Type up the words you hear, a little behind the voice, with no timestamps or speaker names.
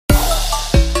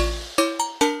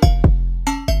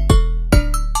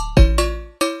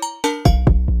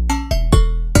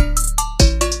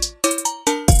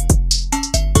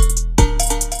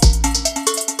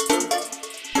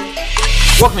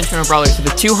Brawler to the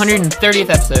 230th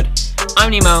episode.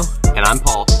 I'm Nemo. And I'm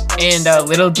Paul. And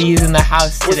Little D's in the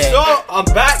house today. What's up? I'm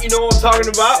back. You know what I'm talking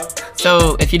about.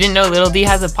 So, if you didn't know, Little D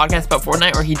has a podcast about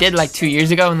Fortnite, or he did like 2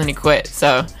 years ago, and then he quit.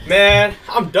 So, man,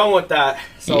 I'm done with that.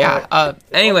 So, yeah.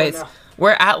 Anyways,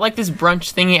 we're at like this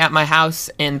brunch thingy at my house,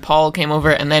 and Paul came over,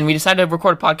 and then we decided to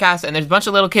record a podcast, and there's a bunch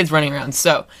of little kids running around.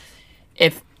 So,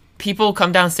 if people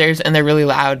come downstairs and they're really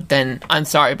loud, then I'm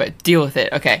sorry, but deal with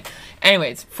it. Okay.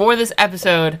 Anyways, for this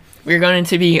episode, we're going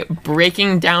to be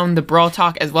breaking down the Brawl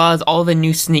Talk as well as all the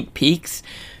new sneak peeks.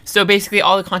 So basically,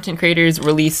 all the content creators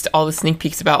released all the sneak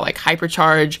peeks about like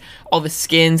Hypercharge, all the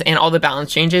skins, and all the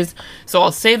balance changes. So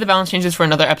I'll save the balance changes for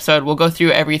another episode. We'll go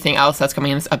through everything else that's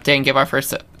coming in this update and give our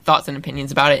first thoughts and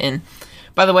opinions about it. And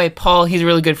by the way, Paul, he's a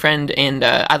really good friend, and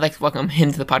I'd like to welcome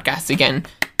him to the podcast again.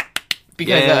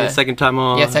 Because, second time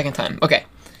on. Yeah, second time. Okay.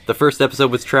 The first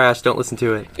episode was trash. Don't listen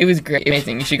to it. It was great.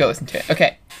 Amazing. You should go listen to it.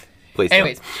 Okay. Please.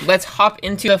 Anyways, let's hop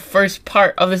into the first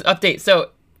part of this update. So,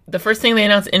 the first thing they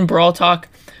announced in Brawl Talk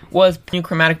was new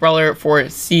Chromatic Brawler for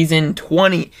Season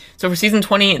 20. So, for Season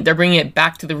 20, they're bringing it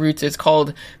back to the roots. It's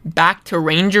called Back to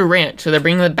Ranger Ranch. So, they're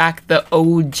bringing back the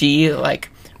OG, like,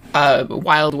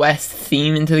 Wild West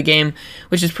theme into the game,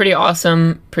 which is pretty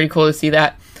awesome. Pretty cool to see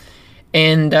that.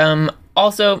 And,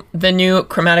 also, the new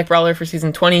Chromatic Brawler for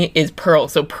Season 20 is Pearl.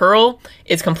 So Pearl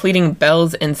is completing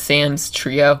Belle's and Sam's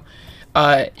trio.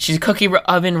 She's a cookie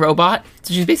oven robot.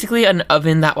 So she's basically an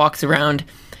oven that walks around.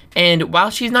 And while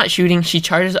she's not shooting, she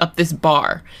charges up this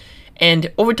bar.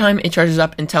 And over time, it charges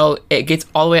up until it gets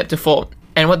all the way up to full.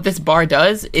 And what this bar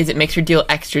does is it makes her deal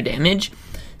extra damage.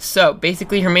 So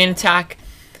basically, her main attack,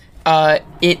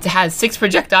 it has 6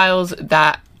 projectiles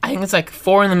that I think it's like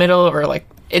 4 in the middle, or like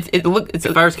it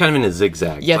fires kind of in a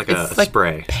zigzag. Yeah, like it's a like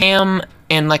spray. Pam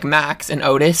and like Max and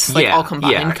Otis, like all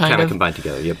combined, kind of combined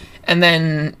together. Yep. And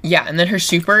then her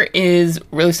super is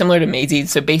really similar to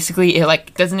Maisie's. So basically, it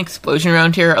like does an explosion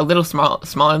around here, a little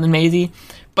smaller than Maisie,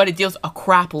 but it deals a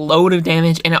crap load of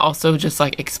damage, and it also just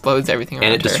like explodes everything around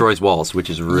her. And it destroys walls, which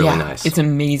is really nice. It's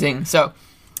amazing. So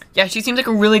yeah, she seems like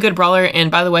a really good brawler. And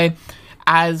by the way,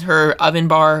 as her oven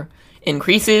bar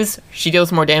increases, she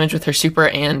deals more damage with her super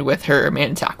and with her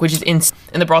main attack, which is in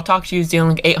the Brawl Talk, she was dealing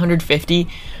like 850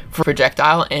 for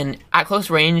projectile, and at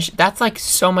close range, that's like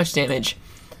so much damage.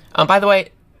 By the way,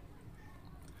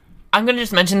 I'm gonna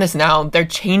just mention this now. They're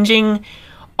changing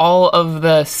all of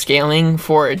the scaling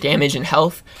for damage and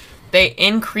health. They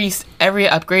increase every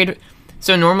upgrade.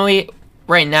 So normally,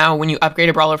 right now, when you upgrade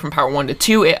a brawler from power 1 to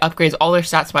 2, it upgrades all their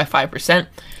stats by 5%.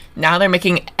 Now they're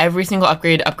making every single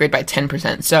upgrade by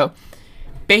 10%. So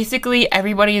basically,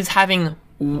 everybody is having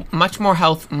much more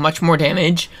health, much more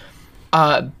damage,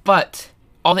 but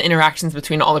all the interactions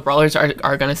between all the brawlers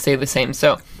are going to stay the same.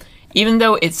 So even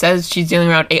though it says she's dealing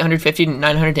around 850 to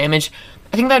 900 damage,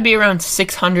 I think that'd be around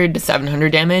 600 to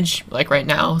 700 damage, like right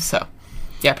now. So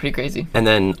yeah, pretty crazy. And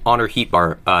then on her heat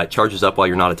bar, charges up while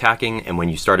you're not attacking, and when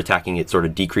you start attacking, it sort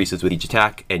of decreases with each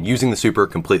attack, and using the super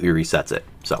completely resets it.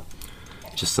 So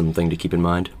just something to keep in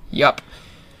mind. Yup.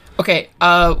 Okay,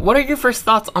 what are your first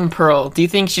thoughts on Pearl? Do you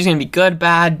think she's going to be good,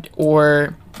 bad,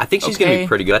 or I think she's going to be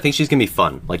pretty good. I think she's going to be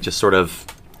fun. Like, just sort of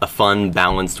a fun,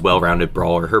 balanced, well-rounded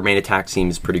brawler. Her main attack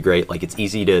seems pretty great. Like, it's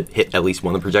easy to hit at least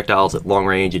one of the projectiles at long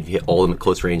range. If you hit all of them at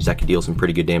close range, that could deal some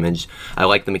pretty good damage. I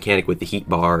like the mechanic with the heat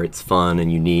bar. It's fun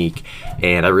and unique.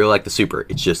 And I really like the super.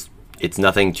 It's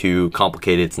nothing too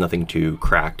complicated. It's nothing too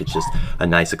cracked. It's just a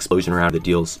nice explosion round that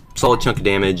deals solid chunk of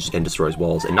damage and destroys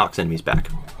walls and knocks enemies back.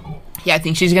 Yeah, I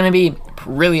think she's going to be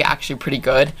really actually pretty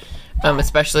good.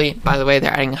 Especially, by the way,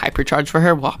 they're adding Hypercharge for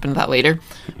her. We'll hop into that later.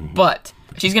 Mm-hmm. But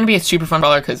she's going to be a super fun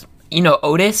brawler because, you know,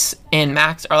 Otis and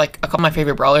Max are like a couple of my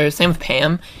favorite brawlers. Same with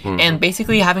Pam. Mm-hmm. And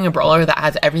basically having a brawler that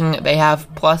has everything that they have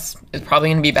plus is probably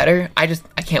going to be better. I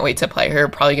can't wait to play her.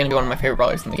 Probably going to be one of my favorite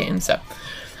brawlers in the game. So,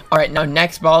 all right, now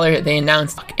next brawler they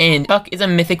announced. And Buck is a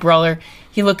mythic brawler.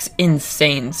 He looks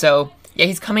insane. So, yeah,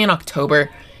 he's coming in October.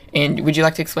 And would you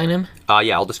like to explain him?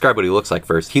 Yeah, I'll describe what he looks like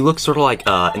first. He looks sort of like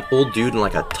an old dude in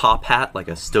like a top hat, like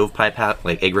a stovepipe hat,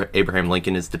 like Abraham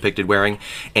Lincoln is depicted wearing.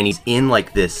 And he's in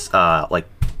like this like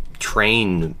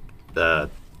train, the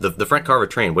front car of a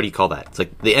train. What do you call that? It's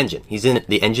like the engine. He's in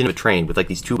the engine of a train with like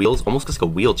these 2 wheels, almost like a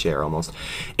wheelchair almost.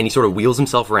 And he sort of wheels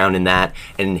himself around in that,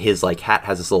 and his like hat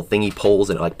has this little thing he pulls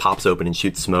and it like pops open and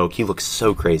shoots smoke. He looks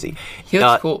so crazy. He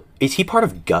looks cool. Is he part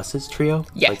of Gus's trio?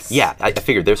 Yes. Like, yeah, I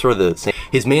figured they're sort of the same.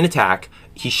 His main attack,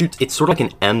 he shoots, it's sort of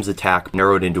like an M's attack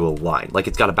narrowed into a line. Like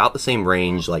it's got about the same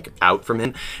range like out from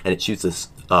him, and it shoots this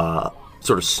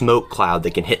sort of smoke cloud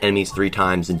that can hit enemies 3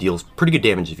 times and deals pretty good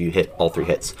damage if you hit all 3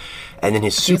 hits. And then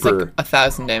his super... It's like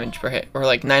 1,000 damage per hit, or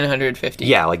like 950.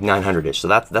 Yeah, like 900-ish. So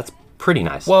that's pretty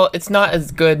nice. Well, it's not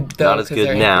as good though. Not as 'cause good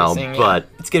they're now, increasing, yeah. but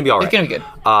it's gonna be all right. It's gonna be good.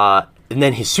 And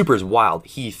then his super is wild.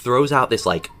 He throws out this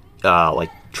like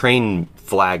train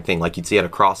flag thing, like you'd see at a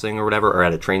crossing or whatever, or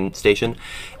at a train station,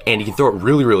 and he can throw it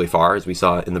really, really far, as we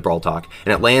saw in the Brawl Talk,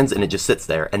 and it lands and it just sits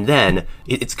there. And then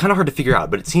it's kind of hard to figure out,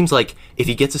 but it seems like if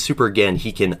he gets a super again,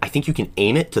 I think you can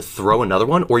aim it to throw another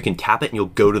one, or you can tap it and you'll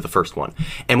go to the first one.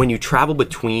 And when you travel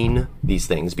between these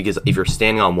things, because if you're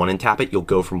standing on one and tap it, you'll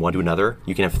go from one to another.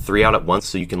 You can have 3 out at once,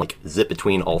 so you can like zip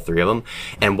between all 3 of them.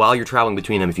 And while you're traveling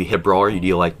between them, if you hit Brawler, you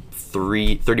deal like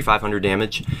 3,500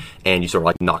 damage, and you sort of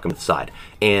like knock them to the side.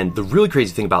 And the really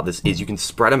crazy thing about this is you can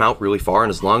spread them out really far, and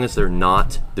as long as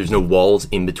there's no walls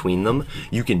in between them,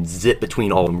 you can zip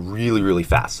between all of them really, really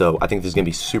fast. So I think this is going to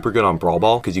be super good on Brawl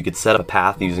Ball, because you could set up a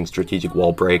path using strategic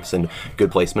wall breaks and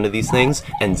good placement of these things,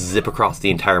 and zip across the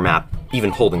entire map,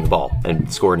 even holding the ball,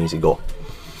 and score an easy goal.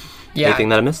 Yeah. Anything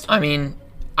that I missed? I mean,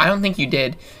 I don't think you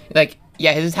did. Like,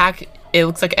 yeah, his attack, it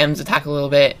looks like M's attack a little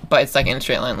bit, but it's like in a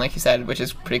straight line, like you said, which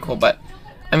is pretty cool. But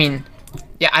I mean,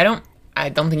 yeah, I don't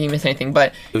think you missed anything.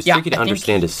 But It was yeah, tricky to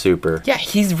understand his super. Yeah,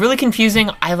 he's really confusing.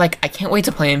 I can't wait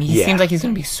to play him. He seems like he's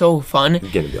gonna be so fun.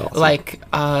 He's gonna be awesome. Like,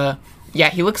 yeah,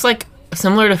 he looks like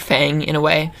similar to Fang in a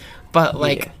way, but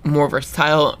like more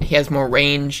versatile. He has more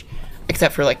range,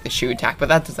 except for like the shoe attack, but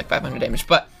that does like 500 damage.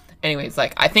 But anyways,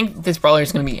 like I think this brawler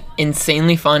is gonna be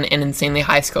insanely fun and insanely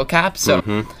high skill cap.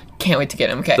 So can't wait to get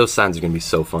him. Okay. Those signs are going to be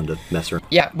so fun to mess around.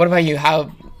 Yeah. What about you?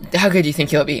 How good do you think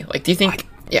he'll be? Like, do you think?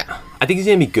 Yeah. I think he's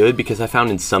going to be good, because I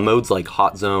found in some modes like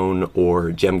Hot Zone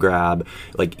or Gem Grab,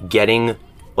 like getting,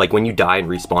 like when you die and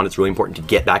respawn, it's really important to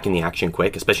get back in the action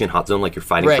quick, especially in Hot Zone, like you're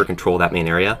fighting for control of that main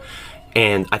area.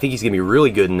 And I think he's going to be really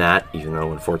good in that, even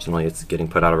though unfortunately it's getting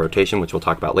put out of rotation, which we'll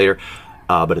talk about later.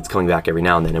 But it's coming back every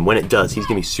now and then. And when it does, he's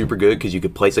going to be super good, because you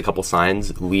could place a couple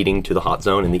signs leading to the Hot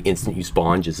Zone, and the instant you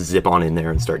spawn, just zip on in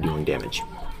there and start dealing damage.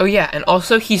 Oh, yeah. And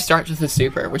also, he starts with a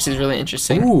super, which is really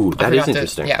interesting. Ooh, that is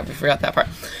interesting. Yeah, we forgot that part.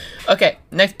 Okay,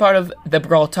 next part of the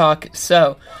Brawl Talk.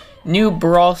 So, new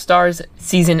Brawl Stars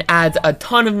season adds a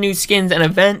ton of new skins and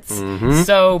events.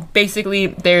 So, basically,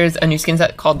 there's a new skin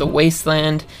set called the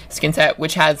Wasteland skin set,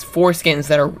 which has 4 skins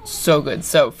that are so good.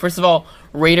 So, first of all,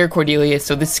 Raider Cordelia.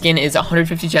 So this skin is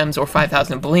 150 gems or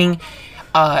 5,000 bling,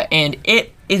 and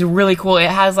it is really cool. It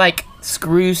has like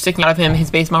screws sticking out of him.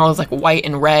 His base model is like white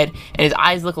and red, and his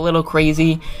eyes look a little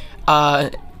crazy.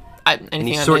 And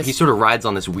he sort of rides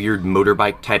on this weird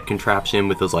motorbike type contraption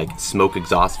with those like smoke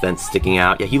exhaust vents sticking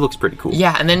out. Yeah, he looks pretty cool.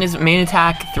 Yeah, and then his main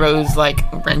attack throws like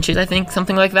wrenches, I think,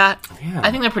 something like that. Yeah.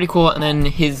 I think they're pretty cool. And then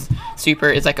his super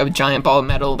is like a giant ball of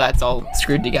metal that's all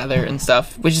screwed together and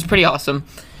stuff, which is pretty awesome.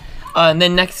 And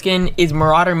then next skin is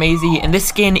Marauder Maisie, and this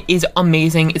skin is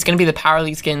amazing. It's going to be the Power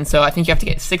League skin, so I think you have to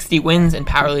get 60 wins in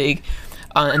Power League,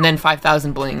 and then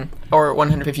 5,000 bling, or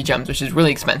 150 gems, which is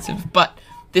really expensive. But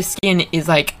this skin is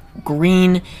like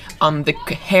green, the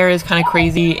hair is kind of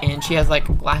crazy, and she has like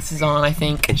glasses on, I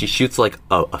think. And she shoots like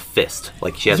a fist.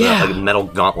 Like she has a metal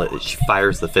gauntlet that she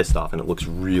fires the fist off, and it looks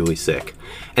really sick.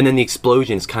 And then the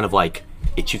explosion is kind of like,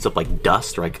 it shoots up like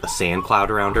dust, or like a sand cloud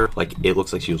around her. Like it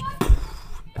looks like she was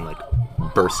and like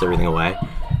bursts everything away.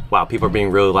 Wow, people are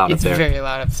being really loud up there. It's very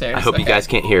loud upstairs. I hope you guys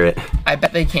can't hear it. I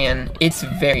bet they can. It's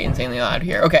very insanely loud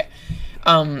here. Okay.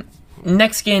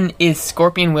 Next skin is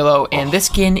Scorpion Willow, and this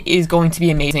skin is going to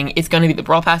be amazing. It's going to be the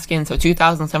Brawl Pass skin, so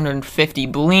 2,750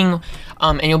 bling,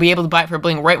 and you'll be able to buy it for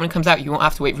bling right when it comes out. You won't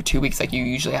have to wait for 2 weeks like you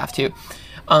usually have to.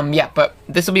 Yeah, but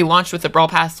this will be launched with the Brawl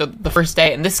Pass, so the first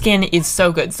day, and this skin is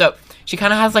so good. So she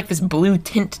kind of has like this blue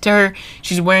tint to her.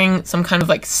 She's wearing some kind of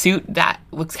like suit that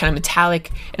looks kind of metallic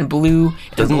and blue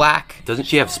and black. Doesn't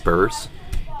she have spurs?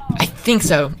 I think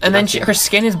so. And then her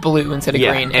skin is blue instead of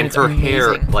green. And it's her amazing.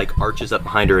 hair like arches up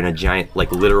behind her in a giant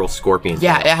like literal scorpion.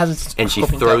 Yeah, tail. it has a and she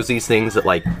scorpion throws tail. these things that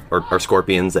like are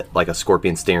scorpions, that like a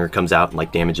scorpion stinger comes out and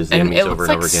like damages the enemies over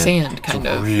and over again. It looks like sand, kind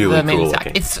of. Really the main cool attack.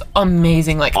 looking. It's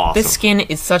amazing. Like Awesome. This skin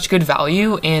is such good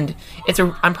value, and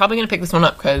I'm probably gonna pick this one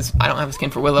up because I don't have a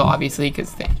skin for Willow, obviously,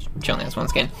 because she only has one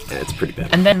skin. Yeah, it's pretty bad.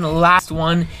 And then the last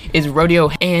one is Rodeo,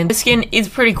 and this skin is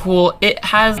pretty cool. It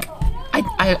has,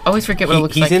 I always forget what it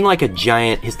looks like. He's in like a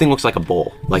giant, his thing looks like a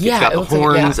bull. Like Yeah, it's got it the looks like-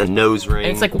 horns, yeah. a nose ring.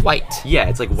 And it's like white. Yeah,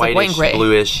 it's like whitish, white and gray.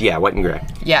 bluish. Yeah, white and gray.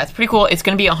 Yeah, it's pretty cool. It's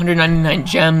gonna be 199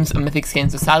 gems, a mythic skin,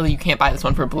 so sadly you can't buy this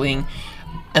one for bling.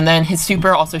 And then his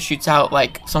super also shoots out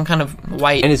like some kind of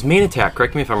white. And his main attack,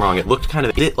 correct me if I'm wrong, it looked kind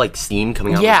of, is it like steam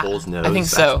coming out of the bull's nose? I think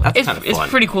so. That's kind of fun. It's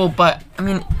pretty cool, but I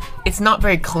mean, it's not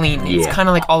very clean. It's Yeah. kind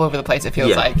of like all over the place, it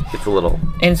feels like. It's a little.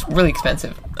 And it's really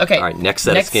expensive. Okay. All right, next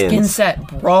set of skins. Skin set,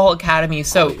 Brawl Academy.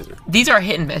 So these are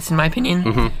hit and miss in my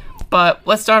opinion. But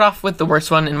let's start off with the worst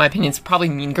one, in my opinion. It's probably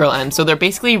Mean Girl M. So they're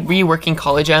basically reworking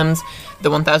College M's, the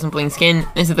 1000 bling skin,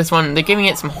 into this one. They're giving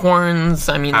it some horns.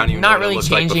 I mean, I don't even not know what really it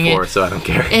changing like before, it. so I don't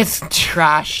care. It's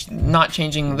trash. Not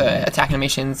changing the attack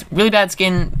animations. Really bad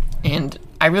skin, and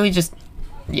I really just,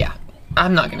 yeah.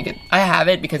 I'm not gonna get. I have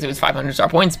it because it was 500 star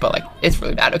points, but like it's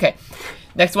really bad. Okay.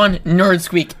 Next one, Nerd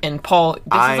Squeak. And Paul, this is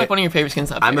like one of your favorite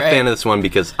skins. I'm a fan of this one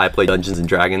because I play Dungeons and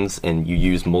Dragons, and you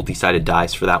use multi-sided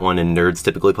dice for that one, and nerds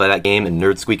typically play that game. And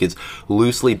Nerd Squeak is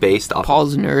loosely based off.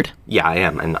 Paul's a nerd. Yeah, I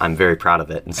am, and I'm very proud of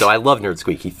it. And so I love Nerd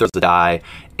Squeak. He throws a die,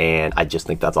 and I just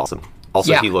think that's awesome.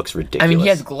 Also, Yeah. he looks ridiculous. I mean, he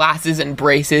has glasses and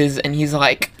braces, and he's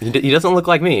like. He doesn't look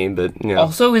like me, but you know.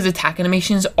 Also, his attack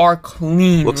animations are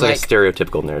clean. Looks like a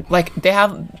stereotypical nerd. Like they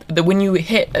have when you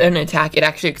hit an attack, it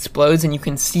actually explodes, and you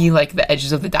can see like the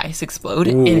edges of the dice explode,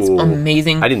 and it's Ooh.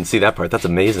 amazing. I didn't see that part. That's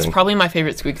amazing. Probably my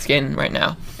favorite Squeak skin right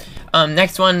now.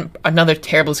 Next one, another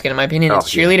terrible skin in my opinion.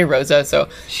 It's yeah. Cheerleader Rosa. So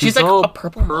she's like all a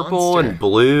purple monster. and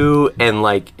blue, and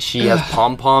like she has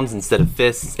pom poms instead of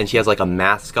fists, and she has like a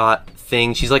mascot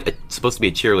thing. She's like supposed to be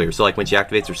a cheerleader, so like when she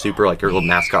activates her super, like her little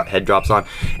mascot head drops on,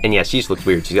 and yeah, she just looks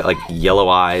weird. She's got like yellow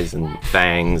eyes and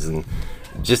fangs, and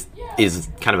just is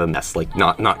kind of a mess. Like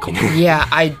not cool. Yeah,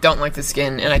 I don't like the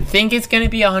skin, and I think it's gonna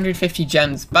be 150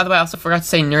 gems. By the way, I also forgot to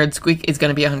say Nerd Squeak is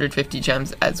gonna be 150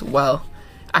 gems as well.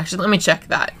 Actually, let me check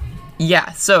that.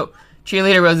 Yeah, so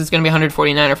Cheerleader Rose is gonna be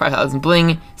 149 or 5,000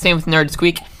 bling. Same with Nerd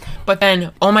Squeak. But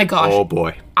then, oh my gosh, Oh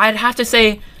boy. I'd have to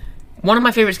say one of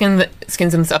my favorite skins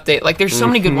in this update. Like, there's so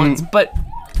many good ones, but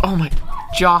oh my,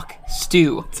 Jock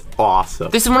Stew.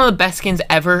 Awesome. This is one of the best skins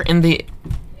ever in the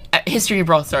history of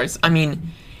Brawl Stars. I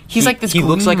mean, he's like this. He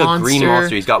looks like monster. a green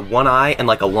monster. He's got one eye and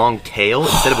like a long tail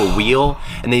instead of a wheel,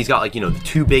 and then he's got like the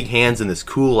two big hands and this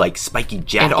cool like spiky And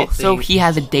jacket also, thing. he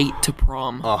has a date to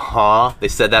prom. They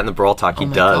said that in the Brawl Talk. He Oh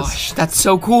my does. gosh, that's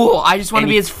so cool. I just want to And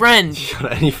be he- his friend.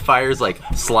 And he fires like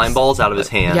slime balls out of his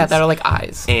hands. Yeah, that are like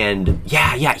eyes. And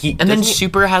yeah, he. And then doesn't he-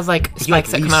 Super has like he, like,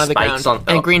 spikes that come leaves out of the spikes ground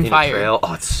on- and green in a fire. trail.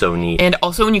 Oh, it's so neat. And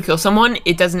also, when you kill someone,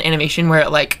 it does an animation where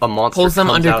it like A monster pulls them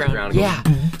comes out of underground. the ground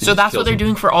and Yeah. So that's kills what they're them.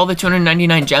 doing for all the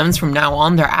 299 gems from now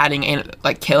on. They're adding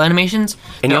like kill animations.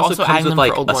 And he they're also comes adding with them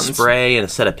like for old a ones. spray and a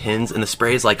set of pins, and the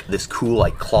spray is like this cool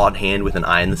like clawed hand with an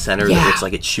eye in the center Yeah. that looks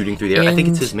like it's shooting through the air. I think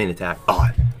it's And his main attack. Oh,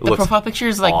 it The looks profile picture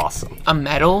is like awesome. a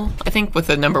medal, I think, with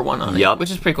a number 1 on it, Yup.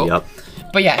 which is pretty cool. Yup.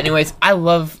 But yeah, anyways, I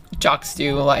love Jock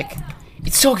Stew. Like,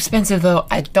 it's so expensive though.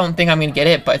 I don't think I'm gonna get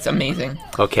it, but it's amazing.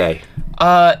 Okay.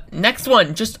 Next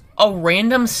one, just a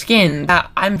random skin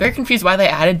that I'm very confused why they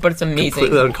added, but it's amazing.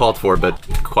 Completely uncalled for, but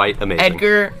quite amazing.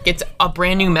 Edgar gets a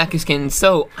brand new mecha skin.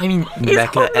 So, I mean, it's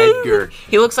Mecha amazing. Edgar.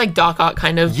 He looks like Doc Ock,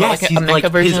 kind of, Yes, but he's like a mecha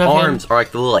like version his of arms him. are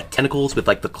like the little like tentacles with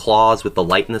like the claws with the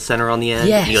light in the center on the end.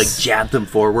 Yes. And you like jab them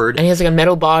forward. And he has like a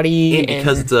metal body. And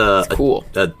because it's a cool.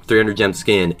 a 300 gem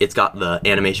skin, it's got the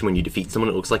animation when you defeat someone.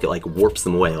 It looks like it like warps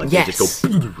them away. Like Yes. they just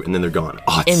go and then they're gone.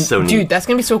 Oh, it's And so neat. dude, that's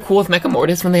gonna be so cool with Mecha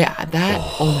Mortis when they add that.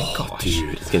 Oh, my gosh.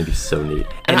 Dude, it's gonna be so neat.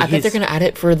 And I bet his- they're gonna add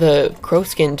it for the Crow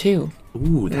skin too.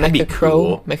 Ooh, that'd be Mecha Crow,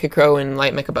 cool. Mecha Crow, and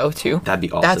Light Mecha Bow too. That'd be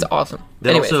awesome. That's awesome.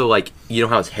 Then Anyways, also like you know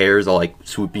how his hair is all like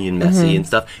swoopy and messy and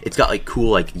stuff. It's got like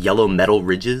cool like yellow metal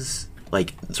ridges,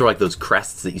 like sort of like those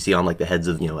crests that you see on like the heads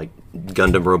of like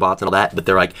Gundam robots and all that. But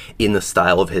they're like in the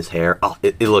style of his hair. Oh,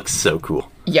 it looks so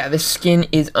cool. yeah, this skin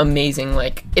is amazing.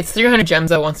 Like, it's 300 gems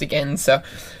though, once again. So,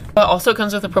 but also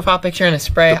comes with a profile picture and a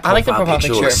spray. I like the profile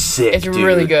picture. looks sick, It's dude.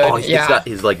 really good. Oh, yeah. It's got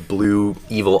his like blue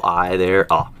evil eye there.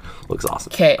 Oh, looks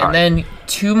awesome. Okay, All and right. then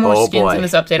 2 more Oh, skins boy. in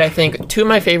this update, I think. 2 of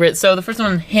my favorites. So the first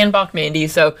one, Hanbok Mandy.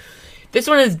 So this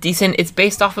one is decent. It's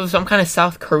based off of some kind of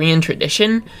South Korean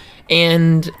tradition.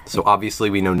 And So obviously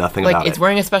we know nothing like about it's it.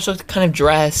 wearing a special kind of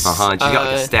dress. And she's got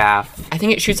like a staff. I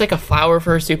think it shoots like a flower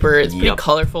for her super. It's pretty Yep.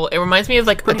 colorful. It reminds me of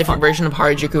like a different fun. version of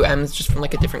Harajuku M's, just from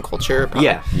like a different culture. probably.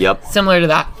 Yeah. Yep. Similar to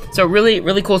that. So really,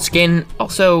 really cool skin.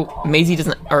 Also, Mandy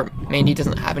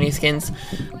doesn't have any skins.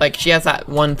 Like, she has that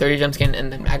 130 gem skin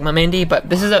and then Magma Mandy, but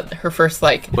this is her first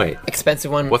like Wait.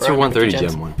 expensive one. What's for her 130 150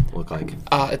 gem one look like?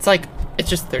 It's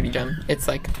just 30 gem. It's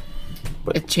like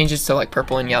Wait. it changes to like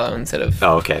purple and yellow instead of.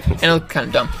 Oh, okay. And it looks kind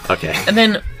of dumb. Okay. And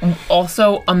then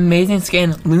also amazing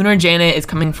skin. Lunar Janet is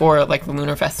coming for like the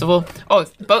Lunar Festival. Oh,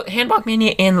 both Hanbok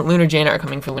Mania and Lunar Janet are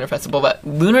coming for Lunar Festival. But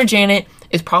Lunar Janet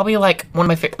is probably like one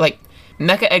of my like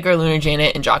Mecha Edgar, Lunar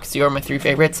Janet, and Jock Stew are my 3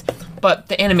 favorites. but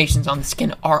the animations on the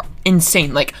skin are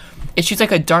insane. Like, it shoots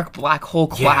like a dark black hole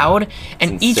cloud,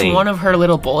 and each insane. one of her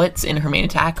little bullets in her main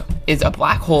attack is a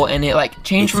black hole, and it like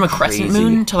changed from a crescent crazy.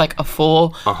 moon to like a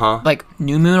full like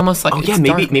new moon almost. Like, Oh it's yeah,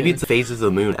 dark maybe moon. it's the phases of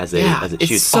the moon as it It's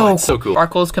shoots. so, Oh, it's so cool.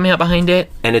 Sparkles coming out behind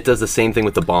it. And it does the same thing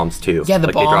with the bombs too. Yeah, the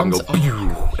like, they drop and bombs. go, pew,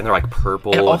 and they're like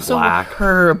purple And and also, black.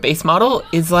 her base model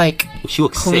is like She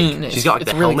looks clean. sick. She's got like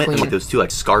It's the really helmet and clean. like those two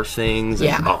like scarf things. And,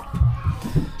 Yeah.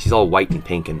 she's all white and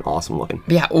pink and awesome looking.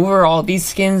 But yeah, overall, these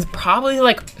skins probably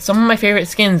like some of my favorite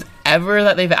skins ever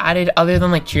that they've added, other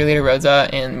than like Cheerleader Rosa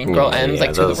and Mean Girl M's,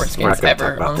 like two of the worst we're not skins gonna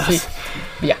ever, talk about honestly. this.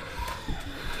 But yeah.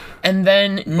 And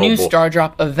then new boy. Star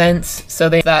Drop events. So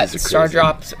they that These are Star crazy.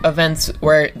 Drops events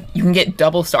where you can get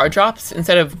double Star Drops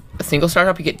instead of a single Star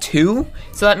Drop. You get 2,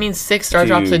 so that means 6 Star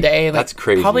Drops a Dude, day. Like, that's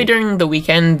crazy. Probably during the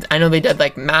weekend. I know they did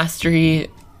like Mastery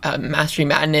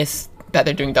Madness, that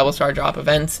they're doing double Star Drop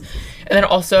events, and then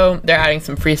also they're adding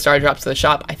some free Star Drops to the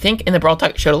shop. I think in the Brawl Talk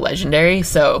it showed a legendary,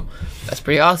 so that's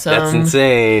pretty awesome. That's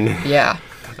insane. Yeah.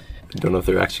 I don't know if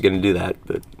they're actually going to do that,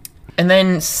 but And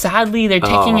then sadly they're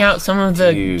taking Oh, out some of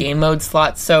the dude. game mode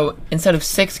slots. So instead of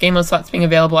 6 game mode slots being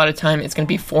available at a time, it's going to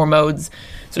be 4 modes.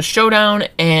 So Showdown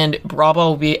and Brawl Ball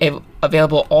will be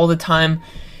available all the time,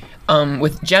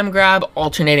 with Gem Grab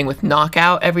alternating with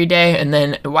Knockout every day, and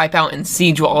then Wipeout and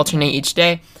Siege will alternate each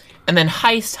day. And then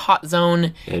Heist, Hot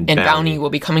Zone, and Bounty will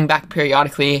be coming back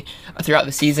periodically throughout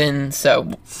the season. So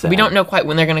we don't know quite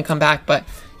when they're going to come back, but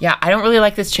yeah, I don't really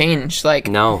like this change. Like,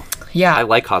 no. yeah, I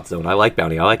like Hot Zone. I like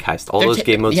Bounty. I like Heist. All They're those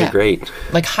game modes yeah. are great.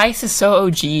 like Heist is so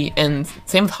OG, and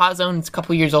same with Hot Zone. It's a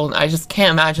couple years old, and I just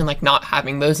can't imagine like not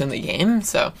having those in the game.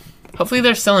 So hopefully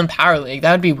they're still in Power League.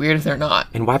 That would be weird if they're not.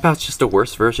 And Wipeout's just a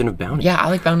worse version of Bounty. Yeah, I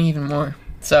like Bounty even more.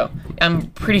 So I'm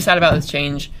pretty sad about this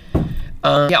change.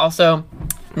 Yeah, also,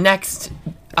 next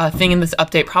thing in this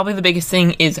update, probably the biggest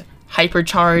thing is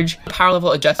Hypercharge. Power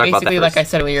level adjust. Talk about Basically, that like I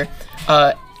first. said earlier,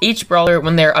 each brawler,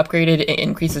 when they're upgraded, it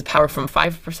increases power from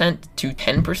 5% to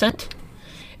 10%.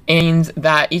 And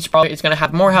that each brawler is going to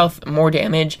have more health, more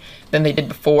damage than they did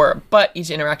before, but each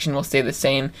interaction will stay the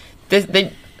same.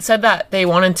 They said that they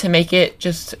wanted to make it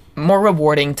just more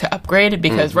rewarding to upgrade,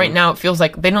 because right now it feels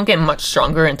like they don't get much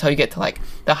stronger until you get to like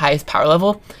the highest power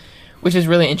level, which is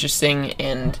really interesting.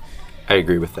 And I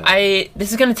agree with that. this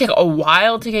is going to take a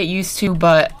while to get used to,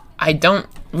 but I don't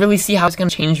really see how it's going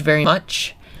to change very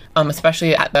much,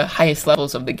 especially at the highest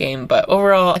levels of the game. But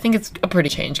overall, I think it's a pretty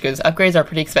change, because upgrades are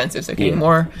pretty expensive, so getting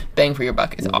more bang for your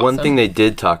buck is awesome. One thing they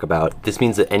did talk about, this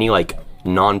means that any like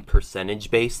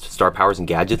non-percentage based star powers and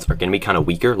gadgets are going to be kind of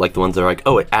weaker, like the ones that are like,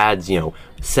 oh, it adds,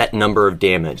 set number of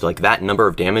damage. Like, that number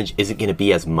of damage isn't going to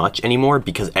be as much anymore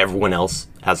because everyone else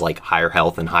has like higher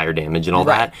health and higher damage and all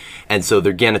that. And so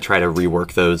they're going to try to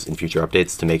rework those in future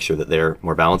updates to make sure that they're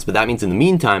more balanced. But that means in the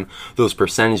meantime, those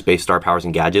percentage based star powers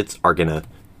and gadgets are going to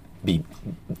be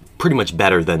pretty much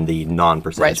better than the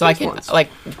non-percentage Right, so I can, ones. like,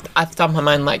 at the top of my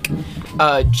mind, like,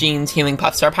 Jean's Healing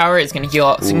Puff Star Power is going to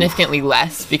heal significantly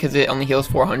less because it only heals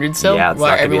 400 still, Yeah, it's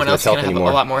while not gonna be everyone as else is much going to health have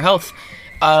anymore. a lot more health.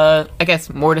 I guess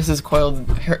Mortis's coiled,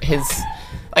 his,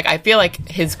 like, I feel like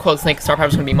his coiled snake star power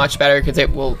is going to be much better because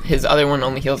his other one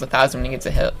only heals 1,000 when he gets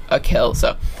a kill,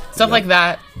 so stuff like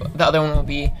that. The other one will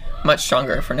be much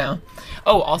stronger for now.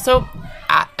 Oh, also,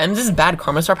 Em's Bad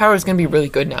Karma Star Power is going to be really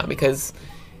good now because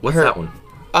What's that one?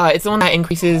 it's the one that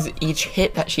increases each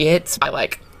hit that she hits by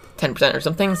like 10% or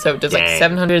something. So it does like Dang.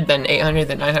 700, then 800,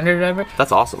 then 900, whatever.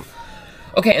 That's awesome.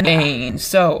 Okay, and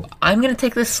so I'm going to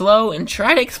take this slow and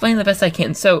try to explain the best I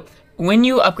can. So when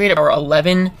you upgrade Power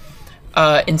 11,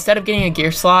 instead of getting a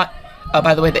gear slot,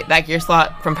 by the way, that gear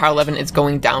slot from Power 11 is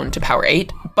going down to Power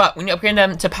 8. But when you upgrade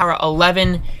them to Power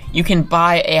 11, you can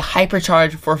buy a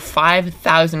Hypercharge for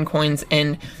 5,000 coins,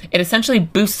 and it essentially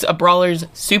boosts a brawler's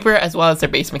super as well as their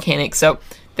base mechanics. So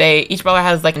each brawler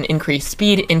has like an increased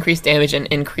speed, increased damage, and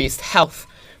increased health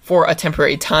for a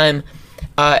temporary time.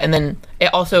 And then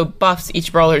it also buffs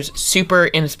each brawler's super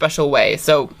in a special way.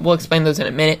 So we'll explain those in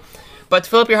a minute. But to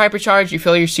fill up your Hypercharge, you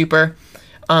fill your super.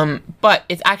 But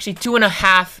it's actually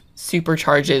 2.5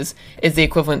 supercharges is the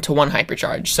equivalent to 1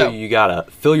 Hypercharge. So you gotta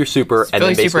fill your super and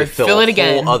then basically fill it a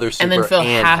again, whole other super and then fill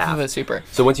half half of a super.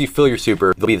 So once you fill your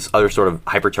super, there'll be this other sort of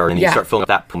hypercharge, and you Yeah. start filling up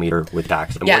that meter with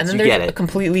packs. And Yeah, once and then you there's get a it,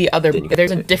 completely other. then you can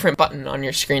There's a do it. different button on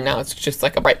your screen now. It's just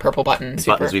like a bright purple button.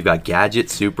 Super. buttons, we've got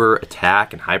gadget, super,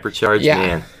 attack, and hypercharge. Yeah.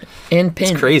 Man, And pin.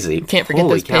 it's crazy. Can't forget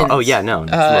Holy those cow. pins. Oh yeah, no.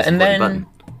 It's the most And important then button.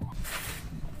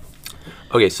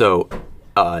 Okay, so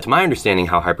to my understanding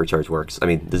how hypercharge works, I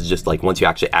mean, this is just like once you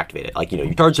actually activate it, like,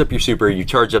 you charge up your super, you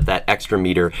charge up that extra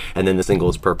meter, and then the single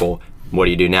is purple. What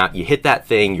do? Now you hit that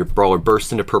thing, your brawler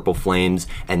bursts into purple flames,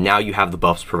 and now you have the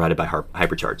buffs provided by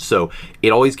hypercharge. So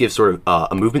it always gives sort of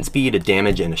a movement speed, a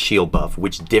damage, and a shield buff,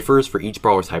 which differs for each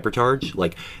brawler's hypercharge,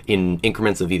 like in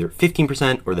increments of either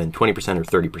 15% or then 20% or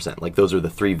 30%. Like those are the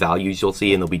 3 values you'll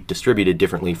see, and they'll be distributed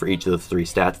differently for each of those 3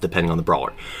 stats depending on the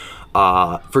brawler.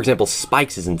 For example,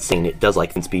 Spikes is insane. It does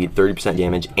like speed, 30%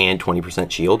 damage, and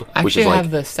 20% shield, which is like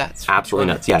have the stats. Absolutely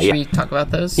nuts. Yeah, Should we talk about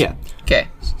those? Yeah. Okay.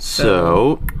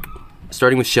 So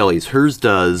starting with Shelly's, hers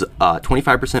does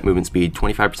 25% movement speed,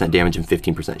 25% damage, and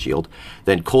 15% shield.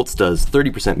 Then Colt's does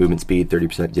 30% movement speed,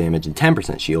 30% damage, and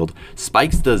 10% shield.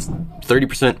 Spike's does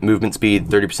 30% movement speed,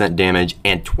 30% damage,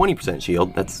 and 20%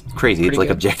 shield. That's crazy. It's like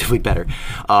good. objectively better.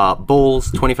 Bull's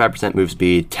 25% move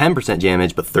speed, 10%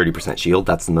 damage, but 30% shield.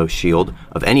 That's the most shield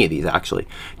of any of these, actually.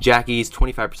 Jackie's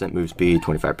 25% move speed,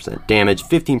 25% damage,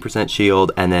 15%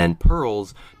 shield. And then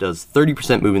Pearl's does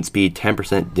 30% movement speed,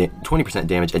 20%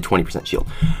 damage, and 20% shield.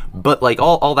 But like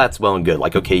all that's well and good.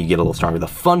 Like, okay, you get a little stronger. The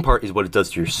fun part is what it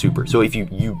does to your super. So if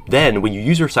you then when you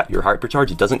use your hypercharge,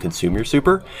 it doesn't consume your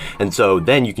super, and so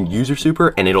then you can use your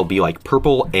super and it'll be like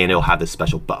purple and it'll have this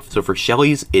special buff. So for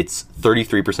Shelly's, it's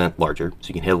 33% larger, so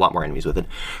you can hit a lot more enemies with it.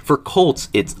 For Colt's,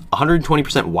 it's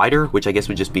 120% wider, which I guess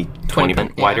would just be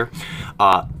 20% wider.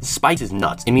 Spikes is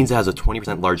nuts. It means it has a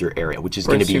 20% larger area, which is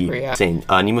going to be insane.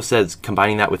 Nemo says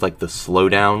combining that with like the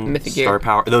slowdown mythic star gear.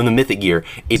 Power, though the mythic gear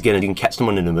is going to, you can catch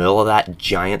someone in the middle of that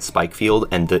giant spike field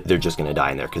and they're just going to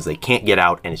die in there because they can't get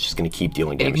out and it's just going to keep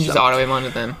dealing damage. You can just auto aim onto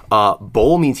them.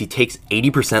 Bowl means he takes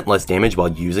 80% less damage while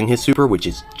using his super, which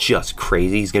is just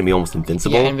crazy. He's going to be almost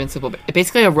invincible. Yeah, invincible. It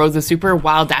basically erodes the super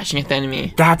while dashing at the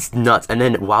enemy. That's nuts. And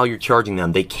then while you're charging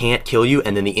them, they can't kill you,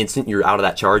 and then the instant you're out of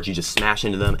that charge, you just smash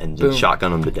into them and just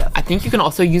shotgun them to death. I think you can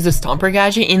also use a Stomper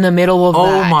gadget in the middle of that.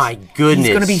 Oh my goodness.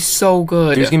 He's going to be so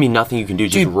good. There's going to be nothing you can do,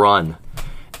 just run.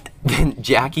 Then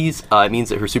Jackie's means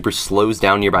that her super slows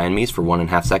down nearby enemies for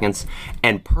 1.5 seconds,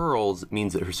 and Pearl's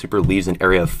means that her super leaves an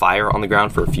area of fire on the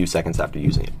ground for a few seconds after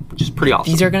using it, which is pretty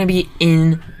awesome. These are going to be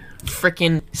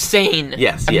freaking sane.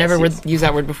 Yes, I've never used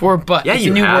that word before, but yeah, it's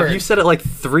you a new have. word. You said it like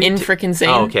 3 freaking sane.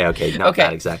 Oh, okay, not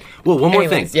that exact. Well, one more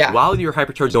thing. Yeah. While your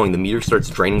hypercharge is going, the meter starts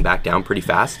draining back down pretty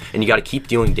fast, and you got to keep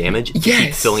dealing damage to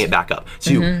keep filling it back up.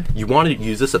 So you want to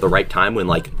use this at the right time when,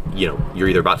 like, you know, you're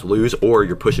either about to lose or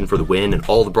you're pushing for the win, and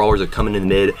all the brawlers are coming in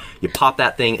the mid. You pop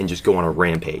that thing and just go on a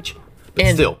rampage. But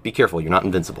still, be careful. You're not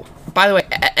invincible. By the way,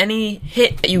 any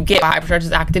hit that you get while hypercharge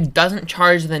is active doesn't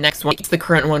charge the next one. It keeps the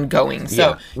current one going.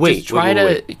 So just try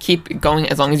to keep going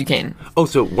as long as you can. Oh,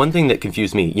 so one thing that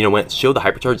confused me, you know, when it showed the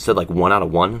hypercharge, it said like 1 out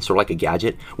of 1, sort of like a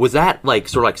gadget. Was that like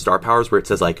sort of like star powers where it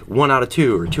says like 1 out of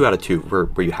 2 or 2 out of 2,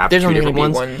 where you have There's 2 different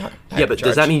ones? One yeah, but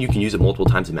does that mean you can use it multiple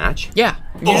times a match? Yeah.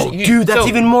 Dude, that's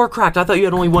even more cracked. I thought you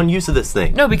had only one use of this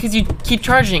thing. No, because you keep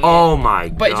charging it. Oh my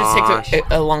gosh. But it just takes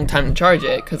a long time to charge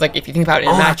it. Because, like, if you think about it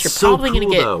in a match, you're probably going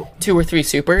to get 2 or 3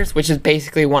 supers, which is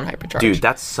basically 1 hypercharge. Dude,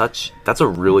 that's a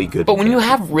really good But when you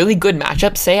have really good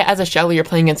matchups, say as a Shelly you're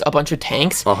playing against a bunch of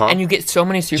tanks, and you get so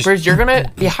many supers, you're going to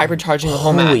be hypercharging the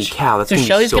whole match. Holy cow, that's so going to be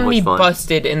Shelly's so much gonna fun. be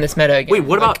busted in this meta again. Wait,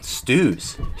 what about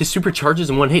Stu's? His super charges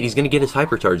in 1 hit. He's going to get his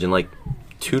hypercharge in like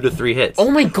 2 to 3 hits. Oh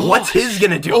my god. What's his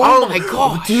gonna do? Oh my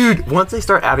god. Dude, once they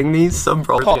start adding these, some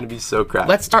brawlers are gonna be so cracked.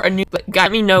 Let's start a new...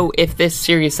 Let me know if this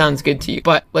series sounds good to you.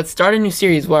 But let's start a new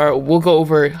series where we'll go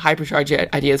over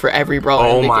hypercharge ideas for every brawler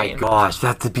in the game. Oh my gosh,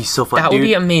 that would be so fun. That would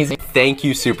be amazing. Thank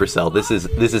you, Supercell. This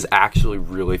is actually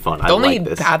really fun. The only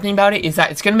bad thing about it is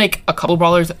that it's gonna make a couple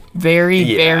brawlers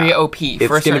very OP.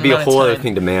 It's gonna be a whole other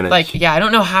thing to manage. Like, yeah, I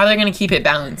don't know how they're gonna keep it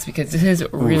balanced because this is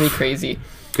really crazy.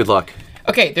 Good luck.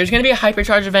 Okay, there's going to be a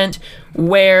hypercharge event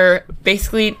where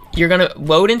basically you're going to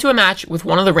load into a match with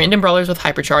one of the random brawlers with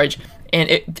hypercharge,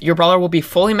 and your brawler will be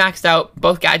fully maxed out,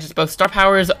 both gadgets, both star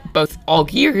powers, both all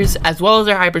gears, as well as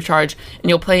their hypercharge, and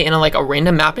you'll play in a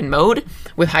random map and mode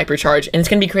with hypercharge, and it's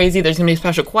going to be crazy. There's going to be a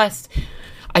special quest.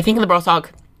 I think in the Brawl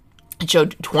Talk, it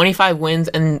showed 25 wins,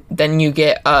 and then you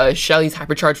get Shelly's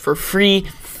hypercharge for free.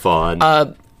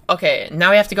 Fun. Okay, now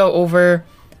we have to go over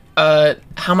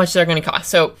how much they're going to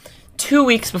cost. So 2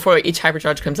 weeks before each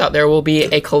hypercharge comes out, there will be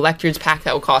a collector's pack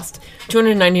that will cost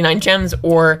 299 gems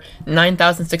or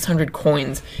 9,600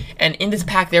 coins. And in this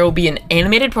pack, there will be an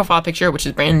animated profile picture, which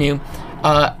is brand new,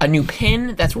 a new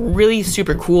pin that's really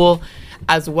super cool,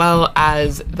 as well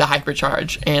as the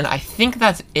hypercharge. And I think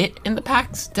that's it in the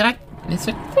packs. Did I miss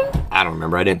anything? I don't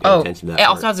remember. I didn't pay attention to that. It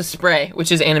also has a spray,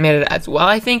 which is animated as well,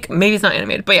 I think. Maybe it's not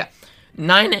animated, but yeah.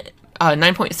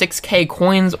 9.6k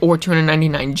coins or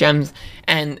 299 gems,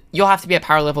 and you'll have to be at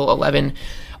power level 11.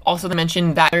 Also, they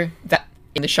mentioned that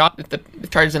in the shop, if the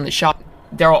charge is in the shop,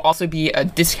 there will also be a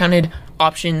discounted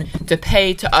option to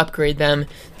pay to upgrade them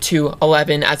to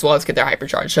 11 as well as get their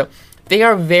hypercharge. So they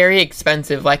are very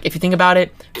expensive. Like, if you think about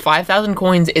it, 5,000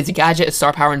 coins is a gadget, a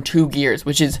star power, and 2 gears,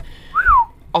 which is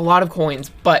a lot of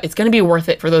coins, but it's going to be worth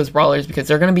it for those brawlers because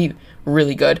they're going to be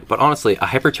really good. But honestly, a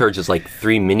hypercharge is like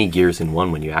 3 mini gears in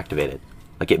one when you activate it.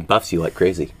 Like, it buffs you like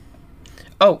crazy.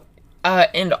 Oh,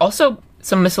 and also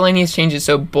some miscellaneous changes.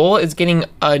 So Bull is getting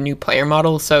a new player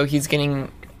model, so he's getting...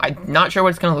 I'm not sure what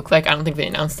it's going to look like. I don't think they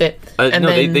announced it. And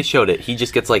no, they showed it. He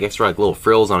just gets like extra like little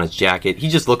frills on his jacket. He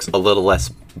just looks a little less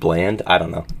bland. I don't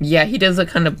know. Yeah, he does look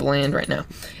kind of bland right now.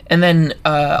 And then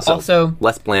also...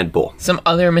 less bland Bull. Some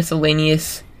other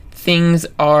miscellaneous things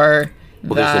are...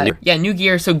 new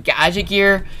gear. So gadget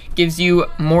gear gives you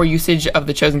more usage of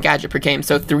the chosen gadget per game.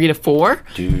 So 3 to 4,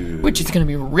 Dude. Which is going to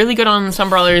be really good on some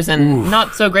brawlers and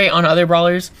not so great on other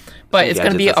brawlers. But it's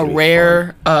going to be a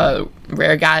rare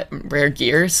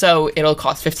gear. So it'll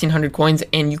cost 1,500 coins,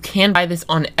 and you can buy this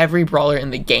on every brawler in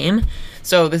the game.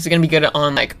 So this is going to be good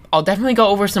on, like, I'll definitely go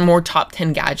over some more top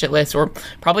 10 gadget lists, or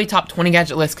probably top 20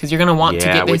 gadget lists, because you're going to want to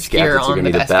get this gear on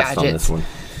the best gadgets. On this one.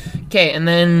 Okay, and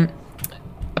then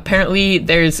apparently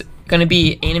there's going to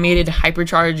be animated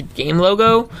hypercharge game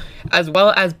logo, as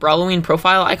well as Brawloween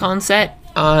profile icon set,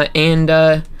 and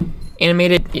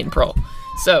animated in Pearl.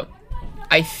 So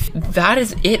that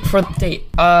is it for the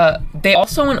update. They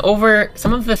also went over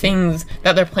some of the things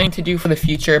that they're planning to do for the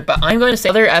future, but I'm going to say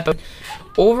other episode.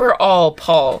 Overall,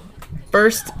 Paul,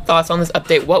 first thoughts on this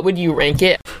update, what would you rank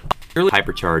it? Early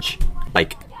hypercharge,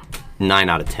 like 9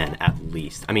 out of 10 at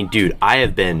least. I mean, dude, I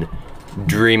have been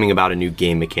dreaming about a new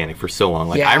game mechanic for so long.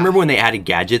 Like, I remember when they added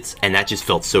gadgets, and that just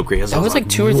felt so great. That was like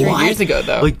 2 or 3 years ago,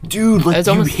 though. Like, dude, like,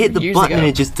 you hit the button and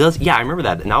it just does. Yeah, I remember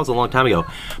that, and that was a long time ago.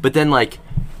 But then, like,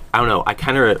 I don't know, I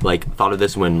kind of like thought of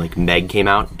this when like Meg came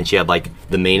out, and she had like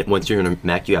the main, once you're in a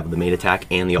mech you have the main attack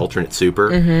and the alternate super.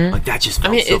 Like, that just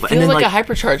felt so fun. It feels like a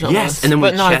hypercharge almost. Yes, and then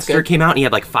when Chester came out and he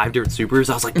had like 5 different supers,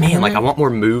 I was like, man, like, I want more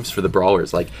moves for the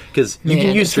brawlers, like, because you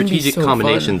can use strategic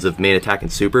combinations of main attack and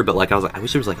super, but like I was like, I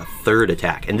wish there was like a 3rd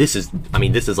attack, and this is, I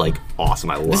mean, this is like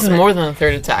awesome. I love it. This is more than a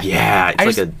 3rd attack. Yeah,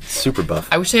 it's like a super buff.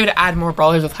 I wish they would add more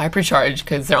brawlers with hypercharge,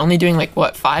 because they're only doing like,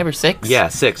 what, 5 or 6? Yeah,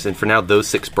 6, and for now those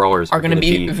 6 brawlers are going to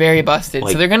be very busted.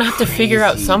 Like, so they're going to have to figure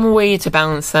out some way to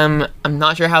balance them. I'm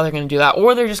not sure how they're going to do that.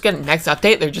 Or they're just going to, next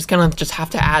update, they're just going to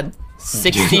have to add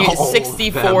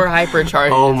 64 hypercharges.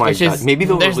 Oh my god. Maybe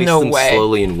they'll release them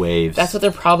slowly in waves. That's what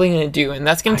they're probably going to do. And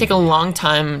that's going to take a long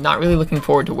time. Not really looking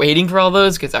forward to waiting for all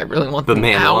those, because I really want them But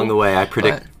man, now. along the way, I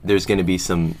predict there's going to be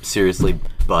some seriously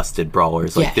busted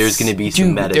brawlers. Like, there's going to be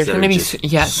some metas that are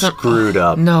just screwed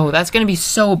up. No, that's going to be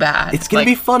so bad. It's going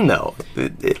to be fun, though.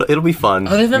 It'll be fun.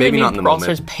 Other than maybe not in the Brawl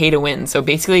moment. Stars pay to win. So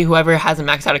basically, whoever has a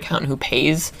maxed out account who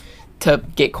pays to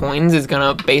get coins is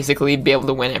going to basically be able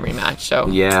to win every match. So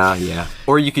yeah.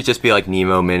 Or you could just be like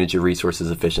Nemo, manage your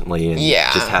resources efficiently, and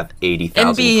just have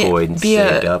 80,000 coins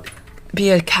saved up.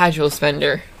 Be a casual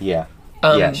spender. Yeah.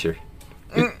 Yeah, sure.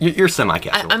 You're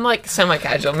semi-casual. I'm like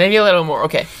semi-casual, maybe a little more.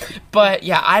 Okay, but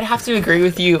yeah, I'd have to agree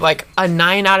with you. Like a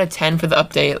 9 out of 10 for the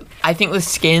update. I think the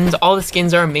skins, all the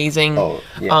skins are amazing. Oh,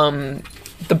 yeah.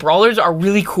 The brawlers are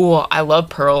really cool. I love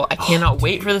Pearl. I cannot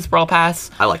wait for this Brawl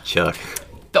Pass. I like Chuck.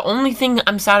 The only thing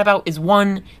I'm sad about is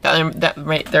 1,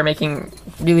 that they're making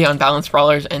really unbalanced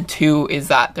brawlers, and 2 is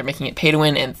that they're making it pay to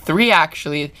win, and 3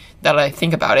 actually, that I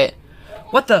think about it.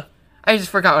 What the? I just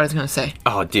forgot what I was gonna say.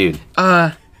 Oh, dude.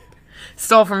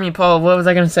 Stall from me, Paul. What was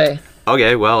I gonna say?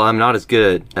 Okay, well, I'm not as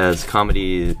good as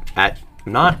comedy at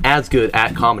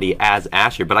comedy as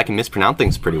Asher, but I can mispronounce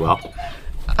things pretty well.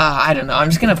 I don't know. I'm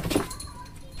just gonna.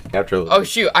 After. Oh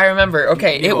shoot! I remember.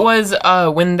 Okay, it was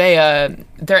when they're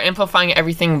amplifying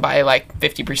everything by like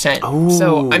 50%. Oh.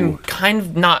 So I'm kind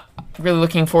of not really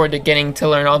looking forward to getting to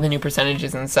learn all the new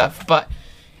percentages and stuff, but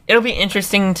it'll be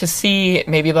interesting to see.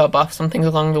 Maybe they'll buff some things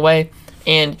along the way.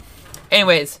 And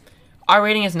anyways, our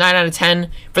rating is 9 out of 10.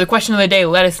 For the question of the day,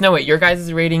 let us know what your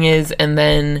guys' rating is, and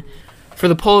then for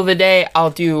the poll of the day,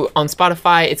 I'll do on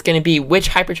Spotify. It's going to be which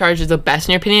hypercharge is the best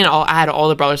in your opinion. I'll add all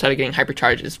the brawlers that are getting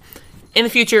hypercharges. In the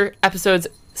future episodes,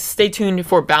 stay tuned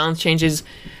for balance changes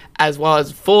as well as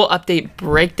full update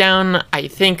breakdown. I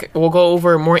think we'll go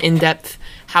over more in depth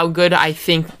how good I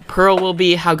think Pearl will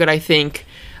be, how good I think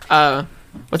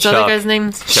what's the other guy's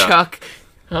name? Chuck.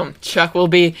 Chuck will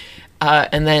be,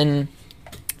 and then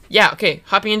okay.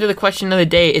 Hopping into the question of the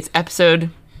day, it's episode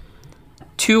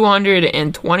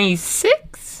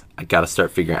 226. I gotta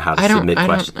start figuring out how to submit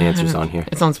question answers on here.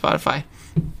 It's on Spotify.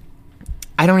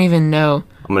 I don't even know.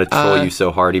 I'm gonna troll you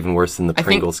so hard, even worse than the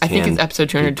Pringles can. I think it's episode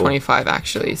 225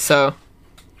 actually. So,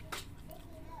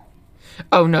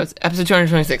 Oh, no, it's episode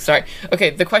 226. Sorry. Okay,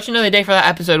 the question of the day for that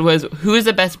episode was, who is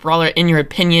the best brawler in your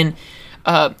opinion?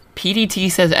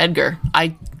 PDT says Edgar.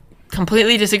 I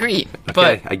completely disagree. Okay,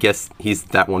 But I guess he's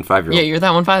that 1 5-year-old. yeah, you're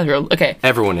that 1 5-year-old. Okay.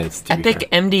 Everyone is. To be Epic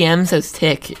fair. MDM says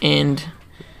Tick, and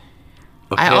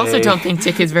I also Okay. don't think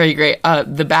Tick is very great.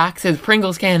 The back says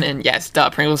Pringles Can, and yes, duh,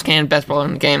 Pringles Can, best brawler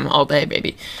in the game all day,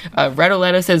 baby. Red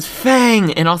Oleto says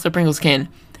Fang, and also Pringles Can.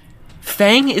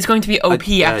 Fang is going to be OP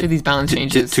after these balance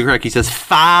changes. To correct, he says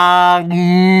Fang.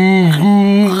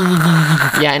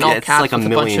 Yeah, in all it's caps like a with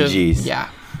million bunch of, G's. Yeah.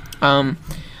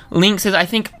 Link says, I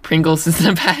think Pringles is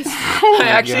the best. I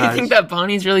actually gosh. think that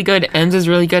Bonnie's really good, Ems is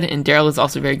really good, and Daryl is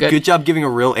also very good. Good job giving a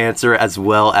real answer as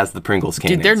well as the Pringles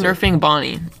can. Dude, they're answer. nerfing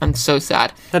Bonnie. I'm so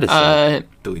sad. That is sad.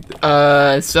 Delete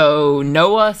that. So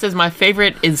Noah says my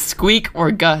favorite is Squeak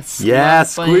or Gus. Yeah,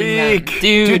 Love playing them. Squeak.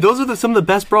 Dude, those are some of the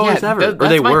best brawlers ever. Or that's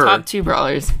they my were. top 2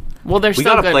 brawlers. Well, they're We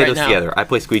still gotta good play right those now. together. I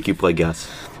play Squeak, you play Gus.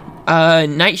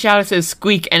 Night Shadow says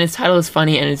Squeak, and his title is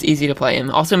funny and it's easy to play him.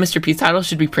 Also, Mr. P's title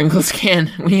should be Pringles Can.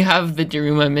 We have the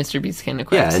Daruma Mr. P's can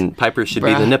equipped. Yeah, and Piper should be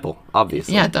Bruh. the nipple,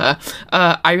 obviously. Yeah, duh.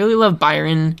 I really love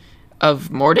Byron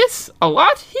of Mortis a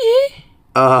lot.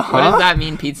 Uh-huh. What does that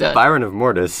mean, Pizza? Byron of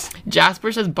Mortis.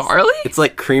 Jasper says Barley? It's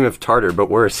like cream of tartar, but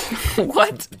worse.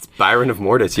 What? It's Byron of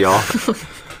Mortis, y'all.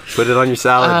 Put it on your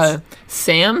salads.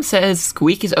 Sam says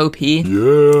Squeak is OP.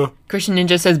 Yeah. Christian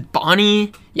Ninja says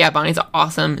Bonnie. Yeah, Bonnie's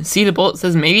awesome. Cedar Bolt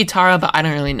says maybe Tara, but I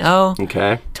don't really know.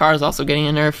 Okay. Tara's also getting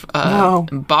a nerf. No.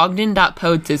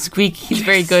 Bogdan.pod says Squeak. He's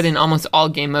very good in almost all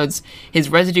game modes. His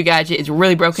residue gadget is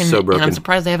really broken, So broken. and I'm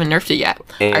surprised they haven't nerfed it yet.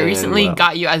 I And, recently well.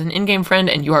 got you as an in-game friend,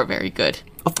 and you are very good.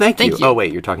 Oh, thank you. you. Oh,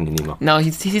 wait, you're talking to Nemo. No,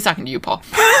 he's talking to you, Paul.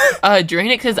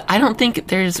 Drainic says, I don't think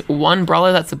there's one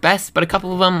brawler that's the best, but a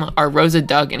couple of them are Rosa,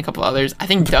 Doug, and a couple others. I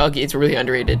think Doug is really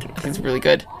underrated. I think it's really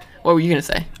good. What were you going to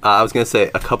say? I was going to say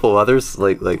a couple others,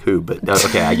 like who, but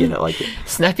okay, I get it. Like it.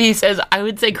 Snappy says, I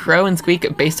would say Crow and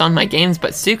Squeak based on my games,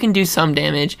 but Sue can do some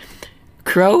damage.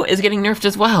 Crow is getting nerfed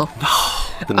as well.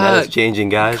 The meta's changing,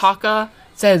 guys. Kaka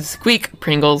says Squeak,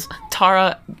 Pringles,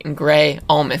 Tara, and Gray,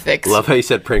 all mythics. Love how you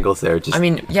said Pringles there. Just I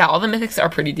mean, yeah, all the mythics are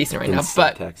pretty decent right now,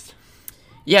 but text.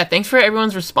 yeah, thanks for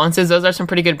everyone's responses. Those are some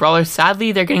pretty good brawlers.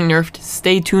 Sadly, they're getting nerfed.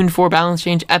 Stay tuned for Balance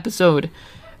Change episode.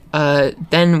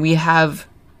 Then we have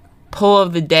Pull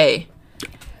of the Day.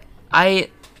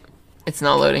 It's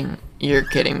not loading. You're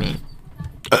kidding me.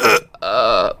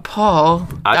 Paul.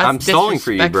 I'm that's stalling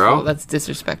for you, bro. disrespectful. That's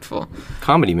disrespectful.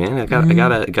 Comedy, man. I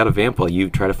got a vamp while you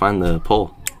try to find the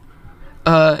poll.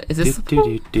 Is this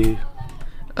the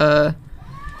poll?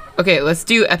 Okay, let's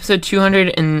do episode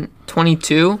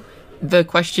 222. The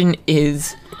question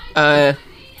is,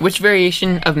 which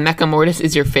variation of Mecha Mortis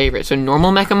is your favorite? So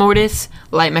normal Mecha Mortis,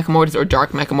 light Mecha Mortis, or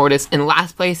dark Mecha Mortis. In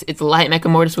last place, it's light Mecha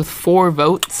Mortis with 4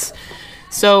 votes.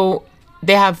 So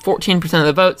they have 14% of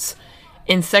the votes.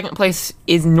 In second place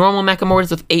is normal Mecha Mortis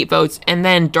with 8 votes, and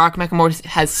then dark Mecha Mortis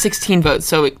has 16 votes.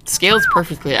 So it scales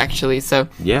perfectly, actually. So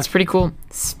Yeah. it's pretty cool.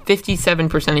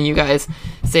 57% of you guys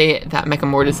say that Mecha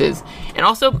Mortis is. And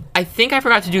also, I think I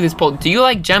forgot to do this poll. Do you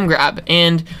like Gem Grab?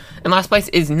 And in last place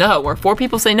is no, where 4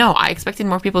 people say no. I expected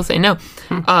more people to say no.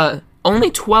 Only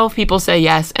 12 people say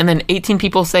yes, and then 18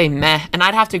 people say meh. And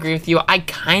I'd have to agree with you. I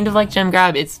kind of like Gem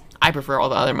Grab. I prefer all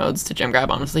the other modes to Gem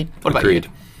Grab, honestly. What about Agreed.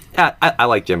 you? Yeah, I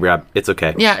like Gem Grab. It's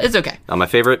okay. Yeah, it's okay. Not my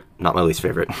favorite, not my least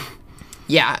favorite.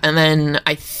 Yeah, and then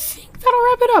I think that'll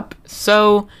wrap it up.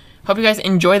 So, hope you guys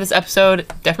enjoy this episode.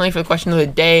 Definitely for the question of the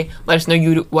day, let us know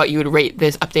what you would rate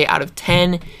this update out of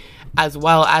 10, as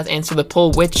well as answer the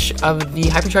poll which of the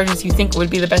hyperchargers you think would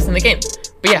be the best in the game.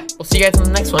 But yeah, we'll see you guys in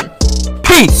the next one.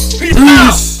 Peace! Peace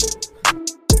out.